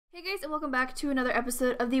Hey guys, and welcome back to another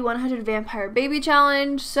episode of the 100 Vampire Baby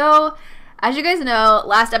Challenge. So, as you guys know,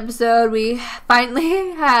 last episode we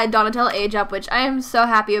finally had Donatella age up, which I am so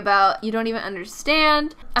happy about. You don't even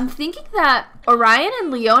understand. I'm thinking that Orion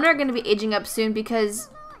and Leona are going to be aging up soon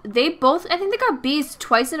because they both, I think they got Bs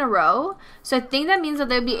twice in a row. So I think that means that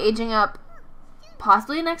they'll be aging up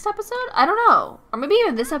possibly next episode? I don't know. Or maybe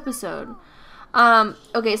even this episode.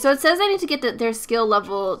 Okay, so it says I need to get their skill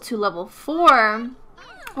level to level 4.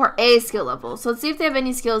 Or a skill level. So let's see if they have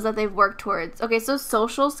any skills that they've worked towards. Okay, so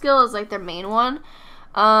social skill is like their main one.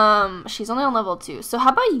 She's only on level 2. So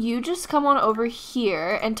how about you just come on over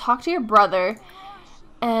here and talk to your brother.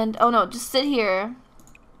 And, oh no, just sit here.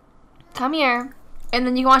 Come here. And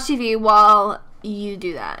then you can watch TV while you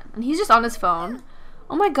do that. And he's just on his phone.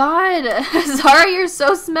 Oh my god. Zara, you're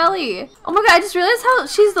so smelly. Oh my god, I just realized how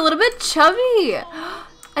she's a little bit chubby.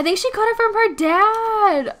 I think she got it from her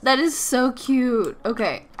dad. That is so cute.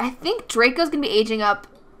 Okay, I think Draco's gonna be aging up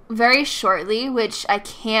very shortly, which I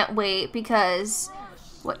can't wait because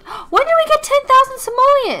when did we get 10,000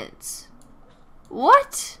 simoleons?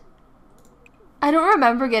 What? I don't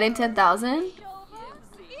remember getting 10,000,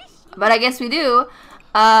 but I guess we do.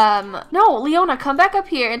 No, Leona, come back up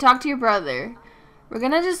here and talk to your brother. We're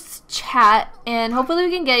gonna just chat and hopefully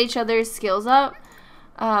we can get each other's skills up.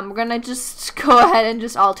 We're gonna just go ahead and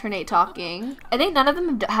just alternate talking. I think none of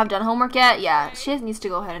them have done homework yet. Yeah, she needs to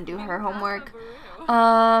go ahead and do her homework.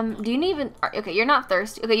 Do you even... Okay, you're not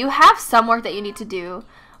thirsty. Okay, you have some work that you need to do.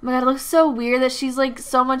 Oh my god, it looks so weird that she's like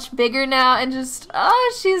so much bigger now and just...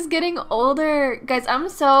 Oh, she's getting older. Guys, I'm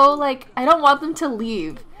so like... I don't want them to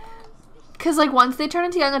leave. Because like once they turn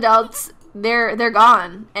into young adults, they're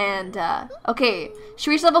gone. And, okay,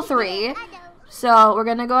 she reached level 3. So we're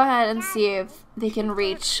gonna go ahead and see if they can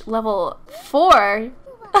reach level 4.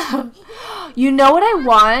 You know what I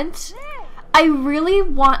want? I really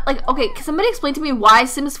want, like, okay, can somebody explain to me why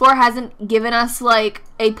Sims 4 hasn't given us, like,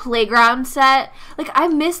 a playground set? Like, I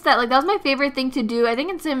missed that. Like, that was my favorite thing to do. I think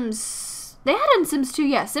in Sims, they had it in Sims 2,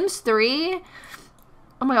 yeah. Sims 3.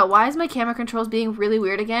 Oh my god, why is my camera controls being really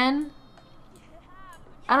weird again?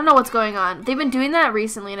 I don't know what's going on. They've been doing that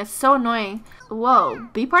recently, and it's so annoying. Whoa,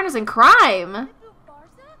 be partners in crime?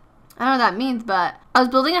 I don't know what that means, but I was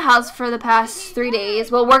building a house for the past 3 days.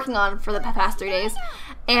 Well, working on for the past 3 days.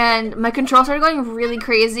 And my controls started going really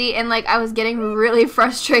crazy, and, like, I was getting really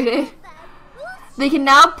frustrated. They can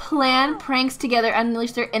now plan pranks together and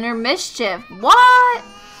unleash their inner mischief. What?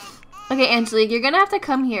 Okay, Angelique, you're gonna have to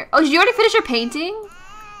come here. Oh, did you already finish your painting?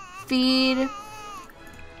 Feed...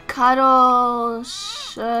 Cuddle,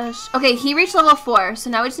 shush. Okay, he reached level 4, so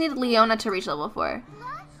now we just need Leona to reach level 4.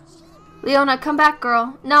 Leona, come back,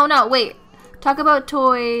 girl. No, wait. Talk about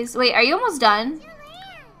toys. Wait, are you almost done?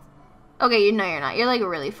 Okay, no, you're not. You're like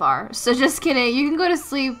really far. So just kidding. You can go to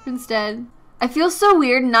sleep instead. I feel so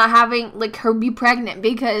weird not having like her be pregnant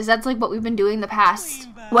because that's like what we've been doing the past,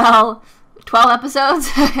 well, 12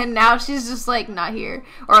 episodes, and now she's just like not here,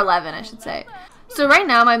 or 11, I should say. So right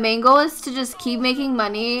now, my main goal is to just keep making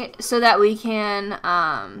money so that we can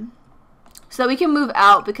move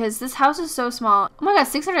out because this house is so small. Oh my god,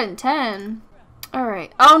 610. All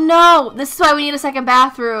right. Oh no, this is why we need a second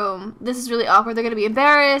bathroom. This is really awkward. They're gonna be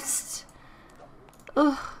embarrassed.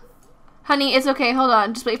 Ugh. Honey, it's okay. Hold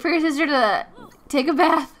on. Just wait for your sister to take a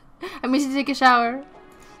bath. I mean, to take a shower.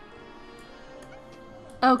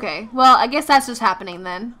 Okay. Well, I guess that's just happening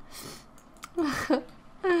then.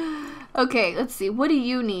 Okay, let's see. What do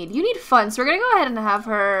you need? You need fun. So we're going to go ahead and have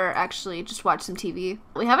her actually just watch some TV.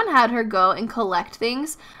 We haven't had her go and collect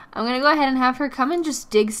things. I'm going to go ahead and have her come and just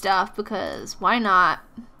dig stuff because why not?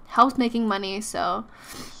 Helps making money, so.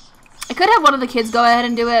 I could have one of the kids go ahead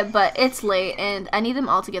and do it, but it's late and I need them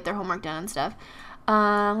all to get their homework done and stuff.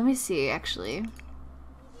 Let me see, actually.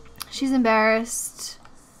 She's embarrassed.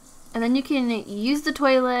 And then you can use the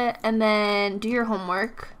toilet and then do your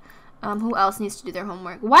homework. Who else needs to do their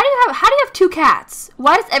homework? How do you have 2 cats?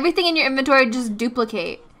 Why does everything in your inventory just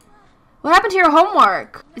duplicate? What happened to your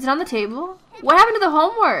homework? Is it on the table? What happened to the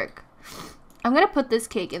homework? I'm gonna put this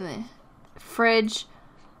cake in the fridge.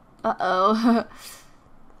 Uh-oh.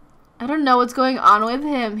 I don't know what's going on with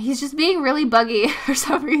him. He's just being really buggy for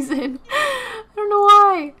some reason. I don't know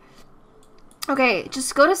why. Okay,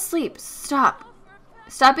 just go to sleep. Stop.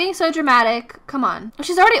 Stop being so dramatic. Come on. Oh,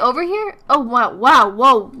 she's already over here? Oh, wow. Wow.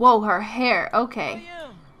 Whoa. Her hair. Okay.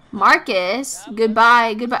 Marcus.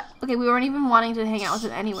 Goodbye. Okay, we weren't even wanting to hang out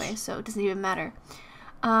with him anyway, so it doesn't even matter.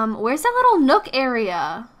 Where's that little nook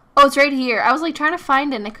area? Oh, it's right here. I was, like, trying to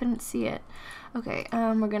find it, and I couldn't see it. Okay,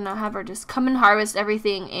 we're gonna have her just come and harvest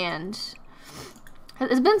everything, and...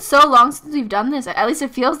 It's been so long since we've done this. At least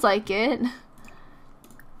it feels like it.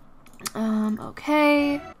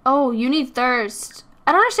 Okay. Oh, you need thirst.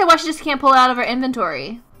 I don't understand why she just can't pull it out of her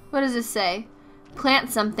inventory. What does this say? Plant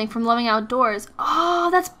something from loving outdoors. Oh,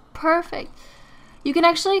 that's perfect. You can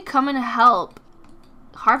actually come and help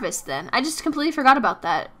harvest then. I just completely forgot about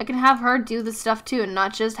that. I can have her do this stuff too and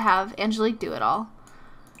not just have Angelique do it all.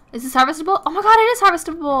 Is this harvestable? Oh my god, it is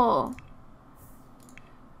harvestable.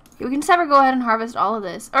 Okay, we can just have her go ahead and harvest all of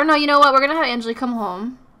this. Or no, you know what? We're going to have Angelique come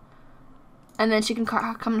home. And then she can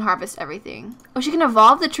come and harvest everything. Oh, she can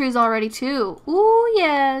evolve the trees already too. Ooh,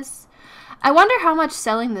 yes. I wonder how much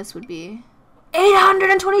selling this would be.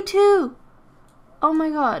 822! Oh my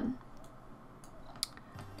god.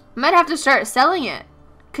 I might have to start selling it.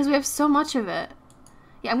 Because we have so much of it.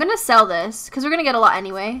 Yeah, I'm going to sell this. Because we're going to get a lot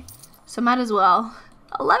anyway. So might as well.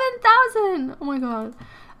 11,000! Oh my god.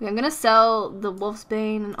 Okay, I'm going to sell the Wolf's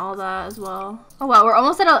Bane and all that as well. Oh wow, we're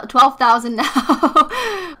almost at 12,000 now.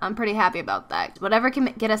 I'm pretty happy about that. Whatever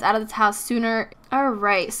can get us out of this house sooner.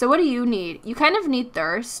 Alright, so what do you need? You kind of need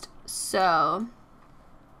thirst. So...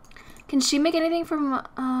 Can she make anything from...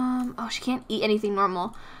 oh, she can't eat anything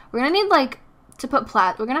normal. We're going to need, like, to put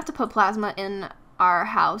we're going to have to put plasma in our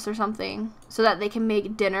house or something. So that they can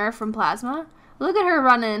make dinner from plasma. Look at her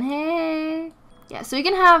running. Hey! Yeah, so we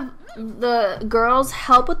can have the girls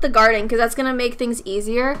help with the garden because that's going to make things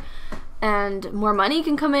easier. And more money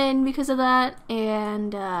can come in because of that.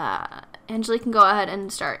 And Angelique can go ahead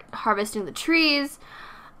and start harvesting the trees.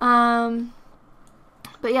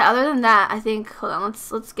 But yeah, other than that, I think, hold on,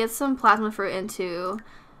 let's get some plasma fruit into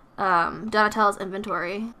Donatella's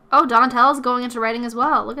inventory. Oh, Donatella's going into writing as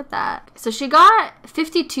well. Look at that. So she got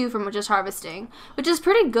 52 from just harvesting, which is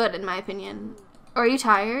pretty good in my opinion. Are you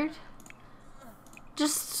tired?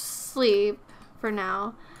 Just sleep for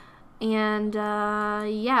now. And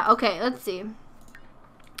yeah, okay, let's see.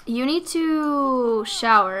 You need to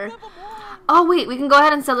shower. Oh wait, we can go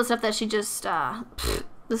ahead and sell the stuff that she just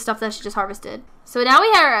harvested. So now we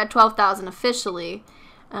are at 12,000 officially,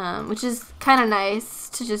 which is kind of nice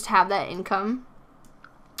to just have that income.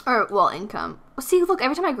 Or, well, income. See, look,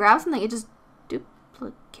 every time I grab something, it just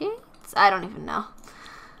duplicates? I don't even know.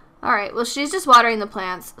 Alright, well, she's just watering the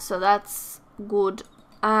plants, so that's good.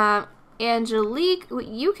 Angelique, what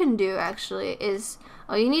you can do, actually, is...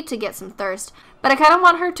 Oh, you need to get some thirst. But I kind of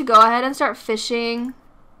want her to go ahead and start fishing.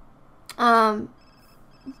 Oh.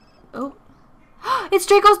 It's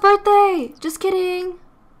Draco's birthday! Just kidding.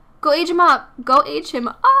 Go age him up. Go age him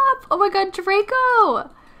up. Oh my god, Draco!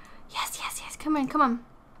 Yes, yes, yes. Come on, come on.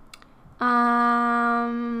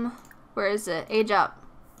 Where is it? Age up.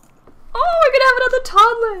 Oh, we're gonna have another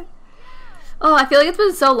toddler! Oh, I feel like it's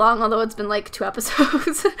been so long, although it's been like 2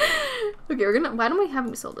 episodes. Okay, why haven't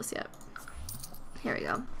we sold this yet? Here we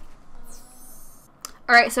go.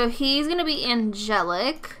 Alright, so he's gonna be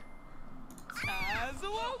Angelique.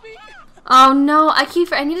 Oh no,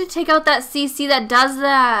 I need to take out that CC that does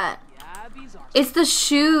that. It's the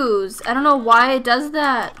shoes. I don't know why it does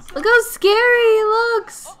that. Look how scary it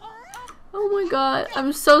looks. Oh my god.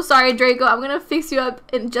 I'm so sorry, Draco. I'm gonna fix you up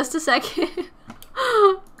in just a second.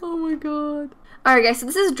 Oh my god. Alright guys, so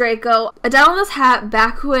this is Draco. I downloaded this hat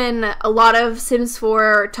back when a lot of Sims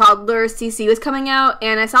 4 toddler CC was coming out,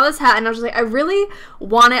 and I saw this hat and I was just like, I really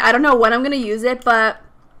want it. I don't know when I'm gonna use it, but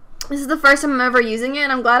this is the first time I'm ever using it,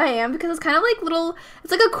 and I'm glad I am because it's kind of like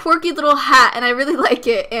it's like a quirky little hat, and I really like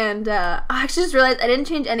it. And I actually just realized I didn't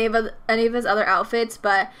change any of his other outfits,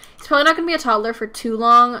 but he's probably not gonna be a toddler for too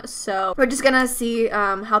long, so we're just gonna see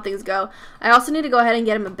how things go. I also need to go ahead and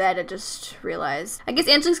get him a bed. I just realized. I guess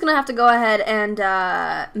Angelique's gonna have to go ahead and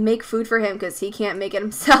make food for him because he can't make it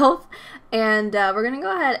himself. And we're gonna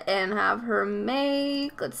go ahead and have her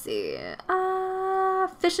make, let's see,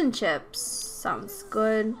 fish and chips. Sounds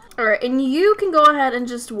good. Alright, and you can go ahead and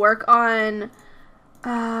just work on,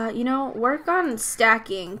 work on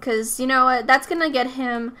stacking. Because, you know what, that's going to get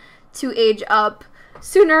him to age up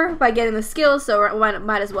sooner by getting the skills, so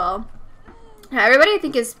might as well. Yeah, everybody, I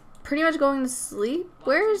think, is pretty much going to sleep.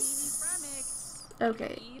 Where's...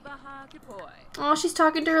 Okay. Oh, she's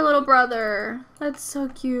talking to her little brother. That's so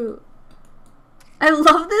cute. I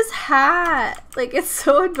love this hat. Like, it's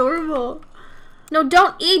so adorable. No,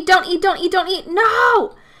 don't eat, don't eat, don't eat, don't eat.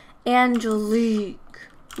 No! Angelique.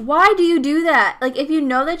 Why do you do that? Like, if you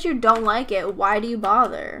know that you don't like it, why do you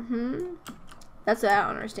bother? That's what I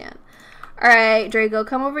don't understand. Alright, Draco,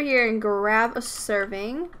 come over here and grab a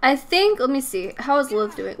serving. I think, let me see. How is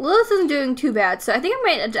Lilith doing? Lilith isn't doing too bad, so I think I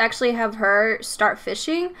might actually have her start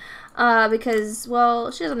fishing. Because,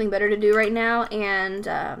 well, she has something better to do right now, and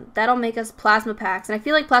that'll make us plasma packs. And I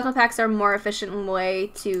feel like plasma packs are a more efficient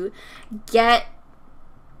way to get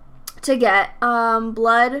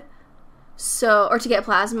blood So, or to get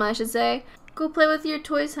plasma, I should say. Go play with your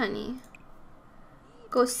toys, honey.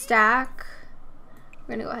 Go stack.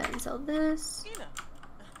 We're gonna go ahead and sell this.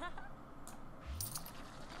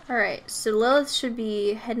 Alright, so Lilith should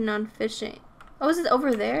be heading on fishing. Oh, is it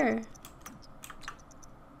over there?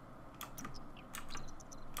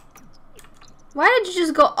 Why did you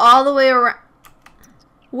just go all the way around?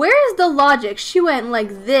 Where is the logic? She went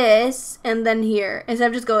like this and then here instead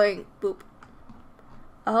of just going boop.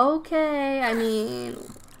 Okay, I mean,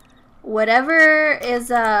 whatever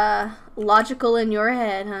is logical in your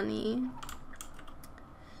head, honey.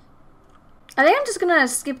 I think I'm just gonna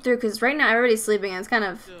skip through because right now everybody's sleeping and it's kind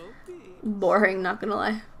of boring, not gonna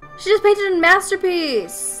lie. She just painted a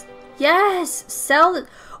masterpiece. Yes, sell it.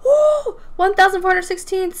 Woo!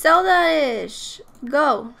 1,416, sell that-ish.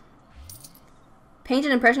 Go. Paint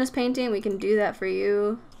an impressionist painting, we can do that for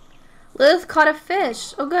you. Lilith caught a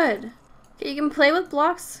fish. Oh, good. Okay, you can play with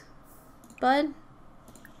blocks, bud.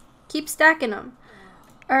 Keep stacking them.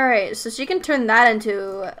 Alright, so she can turn that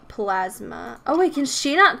into plasma. Oh, wait, can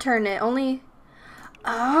she not turn it? Only...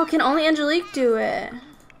 Oh, can only Angelique do it?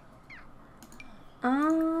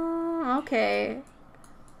 Oh, okay.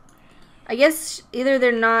 I guess either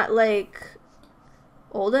they're not, like,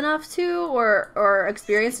 old enough to or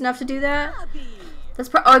experienced enough to do that. That's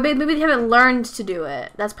or maybe they haven't learned to do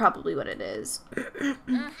it. That's probably what it is.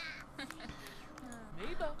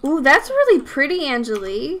 Ooh, that's really pretty,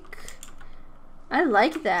 Angelique. I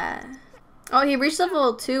like that. Oh, he reached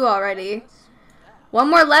level 2 already. One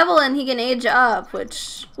more level and he can age up,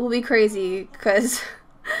 which will be crazy because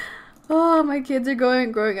oh, my kids are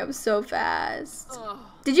growing up so fast.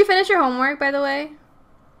 Did you finish your homework, by the way?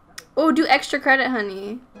 Oh, do extra credit,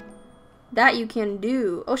 honey. That you can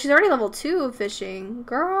do. Oh, she's already level 2 of fishing.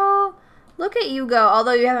 Girl, look at you go.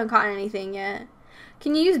 Although you haven't caught anything yet.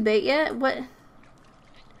 Can you use bait yet? What?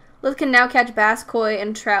 Lilith can now catch bass, koi,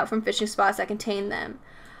 and trout from fishing spots that contain them.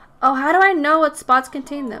 Oh, how do I know what spots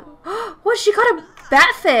contain them? What? She caught a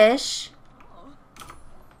batfish?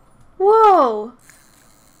 Whoa.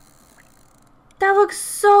 That looks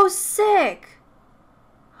so sick.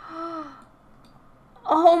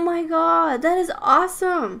 Oh my god, that is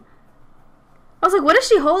awesome. I was like, what is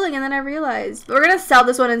she holding? And then I realized. We're going to sell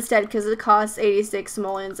this one instead because it costs 86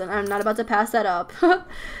 simoleons and I'm not about to pass that up.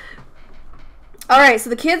 Alright, so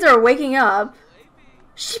the kids are waking up.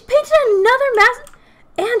 She painted another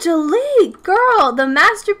Angelique, girl, the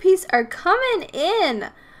masterpiece are coming in.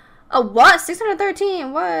 Oh, what?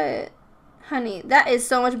 613? What? Honey, that is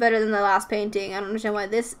so much better than the last painting. I don't understand why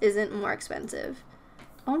this isn't more expensive.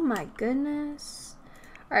 Oh my goodness.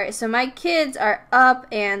 Alright, so my kids are up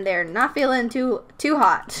and they're not feeling too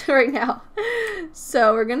hot right now.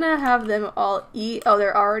 So we're gonna have them all eat. Oh,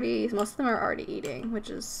 most of them are already eating, which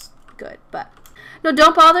is good, but no,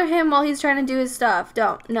 don't bother him while he's trying to do his stuff.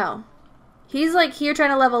 Don't. No. He's like here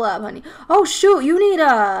trying to level up, honey. Oh shoot, you need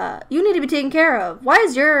to be taken care of. Why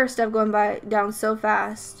is your stuff going down so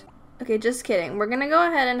fast? Okay, just kidding. We're gonna go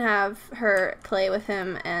ahead and have her play with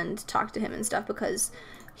him and talk to him and stuff because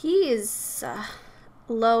he is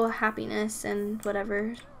low happiness and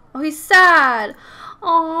whatever. Oh, he's sad.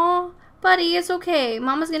 Aw, buddy, it's okay.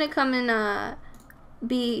 Mama's gonna come and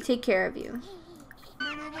take care of you.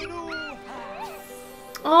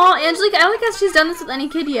 Oh, Angelique, I don't think she's done this with any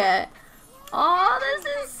kid yet. Oh, this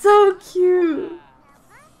is so cute.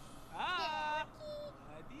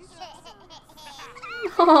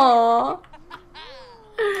 Aww.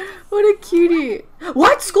 What a cutie.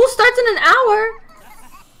 What? School starts in an hour?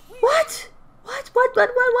 What?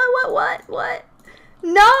 What?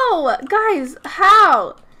 No! Guys,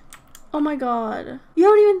 how? Oh my god. You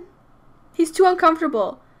don't even... He's too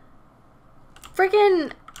uncomfortable.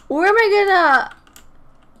 Freaking... Where am I gonna...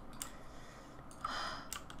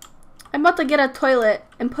 I'm about to get a toilet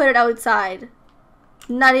and put it outside.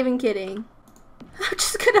 Not even kidding. I'm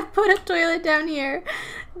just gonna put a toilet down here.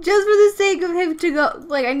 Just for the sake of him to go.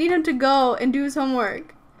 Like, I need him to go and do his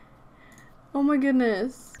homework. Oh my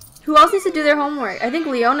goodness. Who else needs to do their homework? I think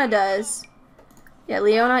Leona does. Yeah,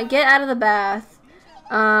 Leona, get out of the bath.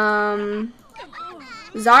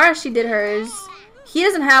 Zara, she did hers. He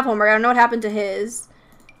doesn't have homework. I don't know what happened to his.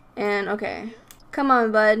 And, okay. Come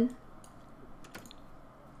on, bud.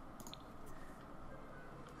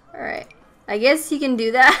 Alright. I guess he can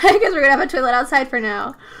do that. I guess we're gonna have a toilet outside for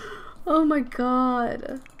now. Oh my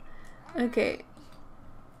god. Okay.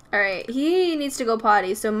 Alright, he needs to go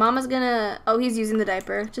potty, so Mama's gonna... Oh, he's using the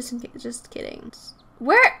diaper. Just kidding.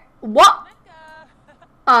 Where? What?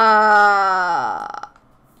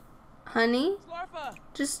 Honey?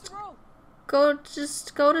 Just go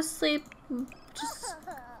to sleep. Just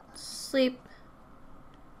sleep.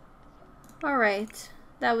 Alright.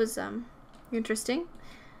 That was, interesting,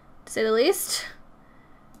 to say the least.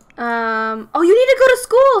 Oh, you need to go to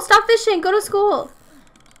school! Stop fishing! Go to school!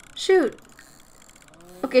 Shoot.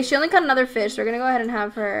 Okay, she only caught another fish, so we're gonna go ahead and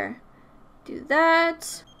have her do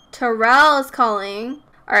that. Terrell is calling.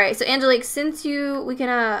 Alright, so Angelique, since we can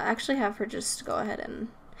actually have her just go ahead and...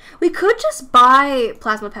 We could just buy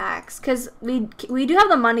plasma packs, because we do have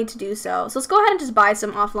the money to do so. So let's go ahead and just buy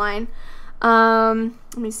some offline.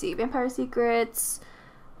 Let me see. Vampire Secrets.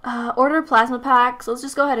 Order plasma packs. Let's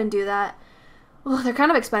just go ahead and do that. Oh, they're kind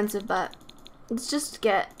of expensive, but let's just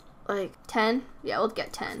get, like, 10. Yeah, we'll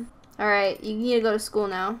get 10. Alright, you need to go to school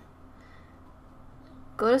now.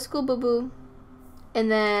 Go to school, boo-boo.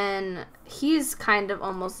 And then he's kind of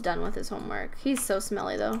almost done with his homework. He's so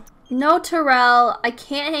smelly, though. No, Terrell, I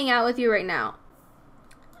can't hang out with you right now.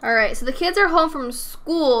 Alright, so the kids are home from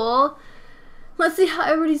school. Let's see how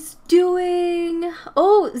everybody's doing.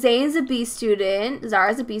 Oh, Zane's a B student.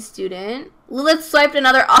 Zara's a B student. Lilith swiped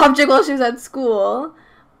another object while she was at school.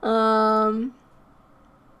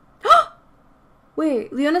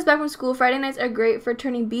 Wait, Leona's back from school. Friday nights are great for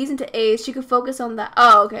turning B's into A's. She could focus on that.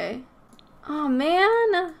 Oh, okay. Oh,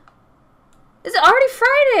 man. Is it already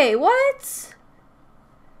Friday? What?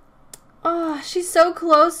 Oh, she's so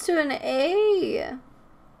close to an A.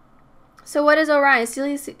 So what is Orion?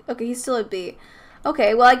 Okay, he's still a B.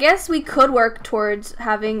 Okay, well, I guess we could work towards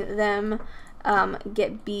having them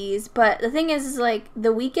get B's. But the thing is like,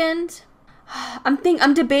 the weekend...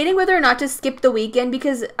 I'm debating whether or not to skip the weekend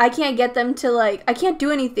because I can't get them to, like... I can't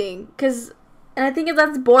do anything. And I think if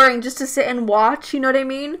that's boring just to sit and watch, you know what I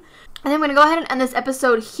mean? And then I'm going to go ahead and end this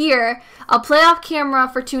episode here. I'll play off camera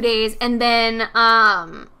for 2 days, and then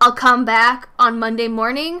I'll come back on Monday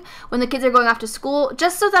morning when the kids are going off to school,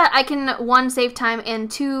 just so that I can, 1, save time, and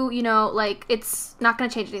 2, you know, like, it's not going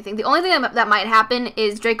to change anything. The only thing that might happen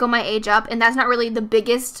is Draco might age up, and that's not really the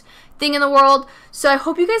biggest thing in the world. So I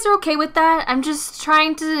hope you guys are okay with that. I'm just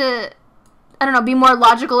trying to, I don't know, be more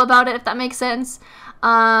logical about it, if that makes sense.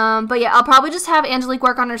 But yeah, I'll probably just have Angelique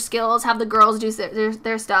work on her skills, have the girls do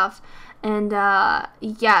their stuff, and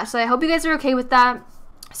yeah, so I hope you guys are okay with that.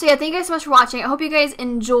 So yeah, thank you guys so much for watching. I hope you guys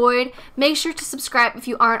enjoyed. Make sure to subscribe if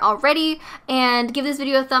you aren't already, and give this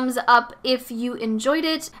video a thumbs up if you enjoyed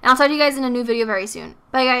it, and I'll talk to you guys in a new video very soon.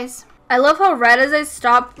 Bye, guys. I love how right as I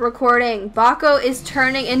stopped recording, Baco is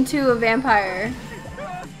turning into a vampire.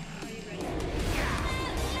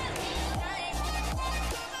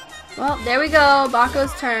 Well, there we go.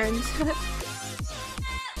 Baco's turned.